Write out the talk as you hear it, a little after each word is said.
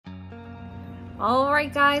All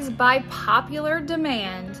right, guys, by popular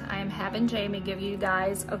demand, I am having Jamie give you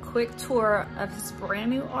guys a quick tour of his brand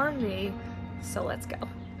new RV. So let's go.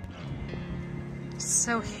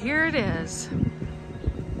 So here it is.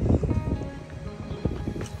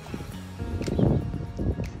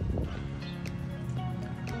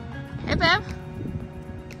 Hey, Bev.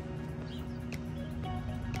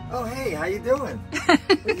 Oh, hey, how you doing?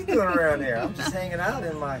 What are you doing around here? I'm just hanging out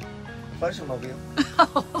in my pleasure mobile.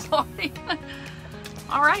 Oh, Lordy.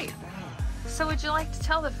 All right. So would you like to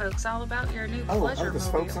tell the folks all about your new pleasure there's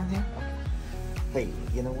mobile? folks on here? Okay. Hey,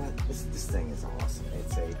 you know what? This thing is awesome.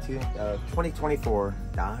 It's a 2024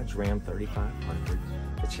 Dodge Ram 3500.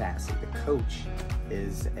 The chassis, the coach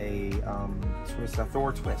is a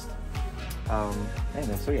Thor twist.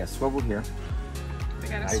 Anyway, so yeah, swivel here. We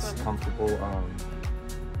got a nice, swivel. comfortable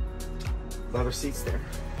leather seats there.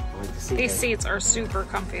 I like the seat. These seats are super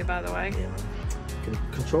comfy, by the way. Yeah.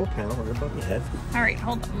 Control panel right above your head. All right,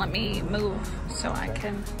 hold on. Let me move so I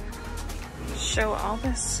can show all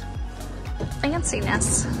this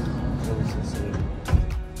fanciness.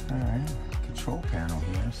 All right, control panel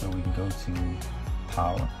here, so we can go to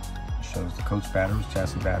power. It shows the coach batteries,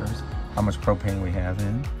 chassis batteries, how much propane we have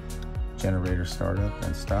in, generator startup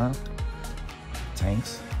and stop,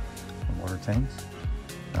 tanks, water tanks.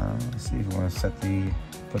 Let's see if we want to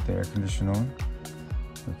put the air conditioner on.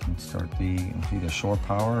 We can start it's either shore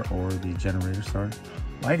power or the generator start.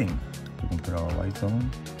 Lighting, we can put all the lights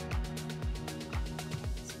on.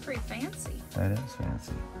 It's pretty fancy. That is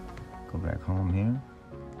fancy. Go back home here.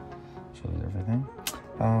 Shows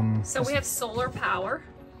everything. So we have solar power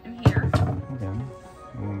in here. Okay.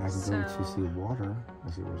 And I can go to see water.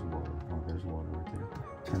 Let's see, where's water? Oh, there's water right there.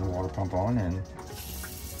 Turn the water pump on and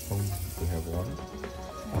boom, we have water.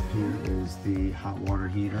 Up here is the hot water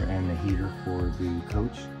heater and the heater for the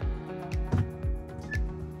coach.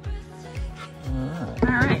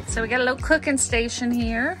 All right, so we got a little cooking station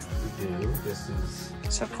here. We do. This is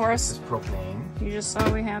propane. You just saw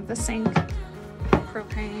we have the sink,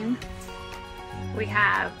 propane. We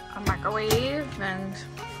have a microwave, and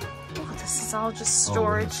this is all just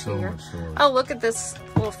storage so here. much storage. Oh, look at this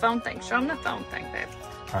little phone thing. Show them the phone thing, babe.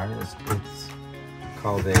 All right, it's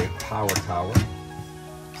called a power tower.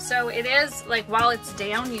 So it is, like, while it's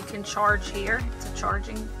down, you can charge here. It's a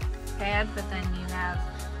charging pad, but then you have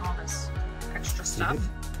all this extra stuff.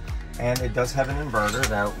 And it does have an inverter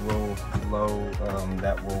that will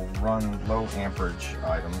run low amperage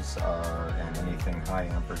items, and anything high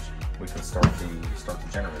amperage, we can start the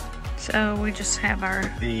generator. So we just have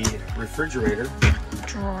our The refrigerator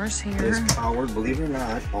drawers here. is powered, believe it or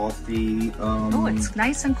not, off the Oh, it's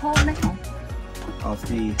nice and cold now. Off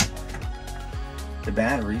the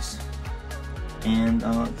batteries and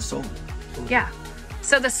the solar. Yeah.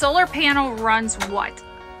 So the solar panel runs what?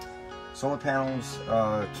 Solar panels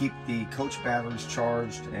keep the coach batteries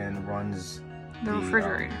charged and runs The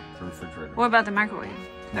refrigerator. The refrigerator. What about the microwave?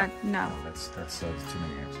 No. That's too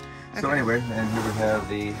many amps. Okay. So anyway, and here we have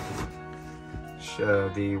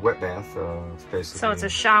the wet bath. It's basically. So it's a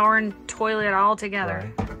shower and toilet all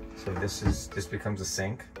together. Right. So this becomes a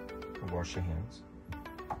sink to wash your hands.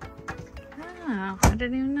 Oh, I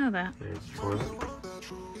didn't even know that. There's the toilet.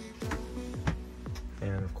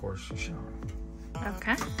 And of course your shower.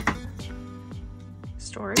 Okay.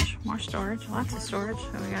 Storage, more storage, lots of storage.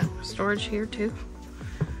 So we got storage here too.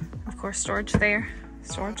 Of course, storage there,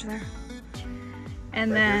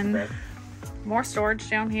 and then more storage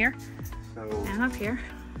down here and up here.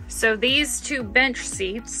 So these two bench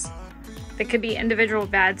seats, they could be individual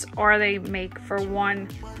beds, or they make for one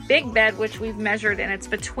big bed, which we've measured, and it's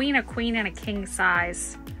between a queen and a king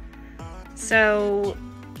size. So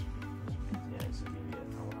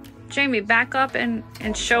Jamie, back up and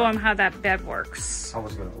show them how that bed works. I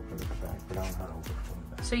was going to open it back, but I don't know how to open it from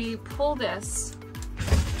the back. So you pull this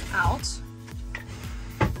out.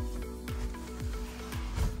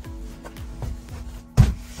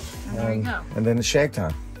 And there you go. And then the shag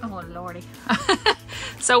time. Oh, Lordy.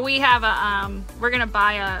 So we have a, we're going to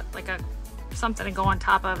buy something to go on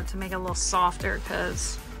top of it to make it a little softer,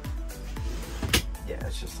 because Yeah,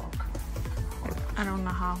 it's just all I don't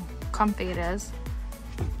know how comfy it is.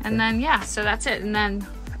 And then, yeah, so that's it. And then,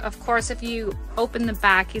 of course, if you open the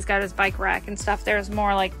back, he's got his bike rack and stuff. There's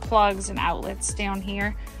more like plugs and outlets down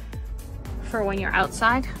here for when you're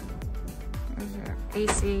outside. There's your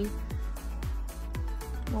AC.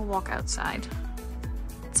 We'll walk outside.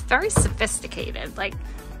 It's very sophisticated. Like,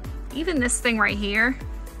 even this thing right here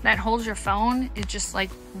that holds your phone, it just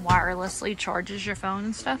like wirelessly charges your phone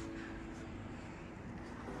and stuff.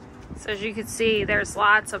 So as you can see, there's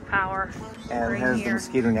lots of power And right it has here. the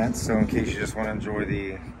mosquito nets, so in case you just want to enjoy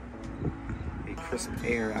the crisp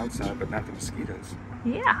air outside, but not the mosquitoes.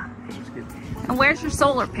 Yeah. And where's your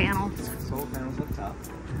solar panels? Solar panels up top.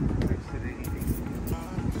 Next to the EV.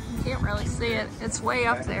 You can't really see it. It's way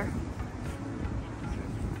up there.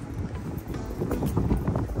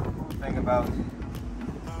 Cool thing about,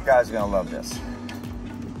 you guys are gonna love this.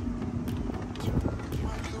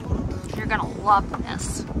 You're gonna love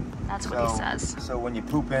this. That's what he says. So when you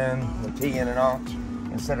poop in, or pee in and all,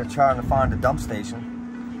 instead of trying to find a dump station,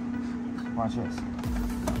 watch this.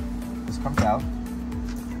 This comes out.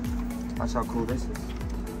 Watch how cool this is.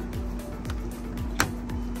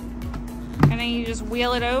 And then you just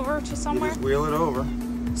wheel it over to somewhere? You just wheel it over.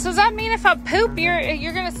 So does that mean if I poop,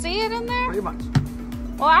 you're gonna see it in there? Pretty much.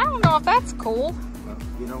 Well, I don't know if that's cool. Well,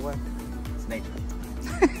 you know what? It's nature.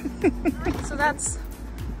 So that's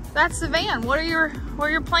the van. What are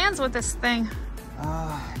your plans with this thing?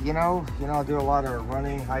 You know, I do a lot of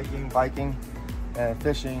running, hiking, biking,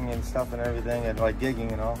 fishing and stuff and everything, and like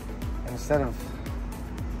gigging and all. And instead of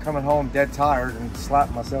coming home dead tired and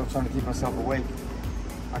slapping myself trying to keep myself awake,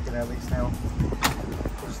 I can at least now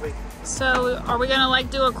go to sleep. So are we gonna like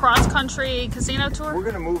do a cross-country casino tour? We're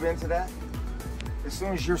gonna move into that as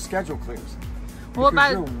soon as your schedule clears. What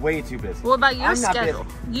about you're way too busy? What about your I'm not schedule?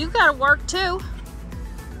 busy. You gotta work too.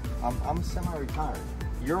 I'm semi-retired.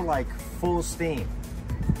 You're like full steam.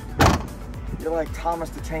 You're like Thomas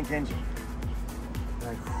the Tank Engine.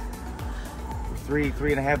 Like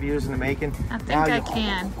 3.5 years in the making. I think I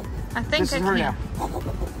can. I think I can.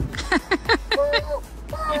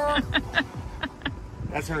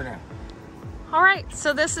 That's her now. All right,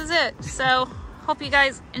 so this is it. So hope you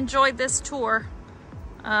guys enjoyed this tour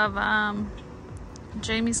of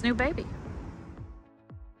Jamie's new baby.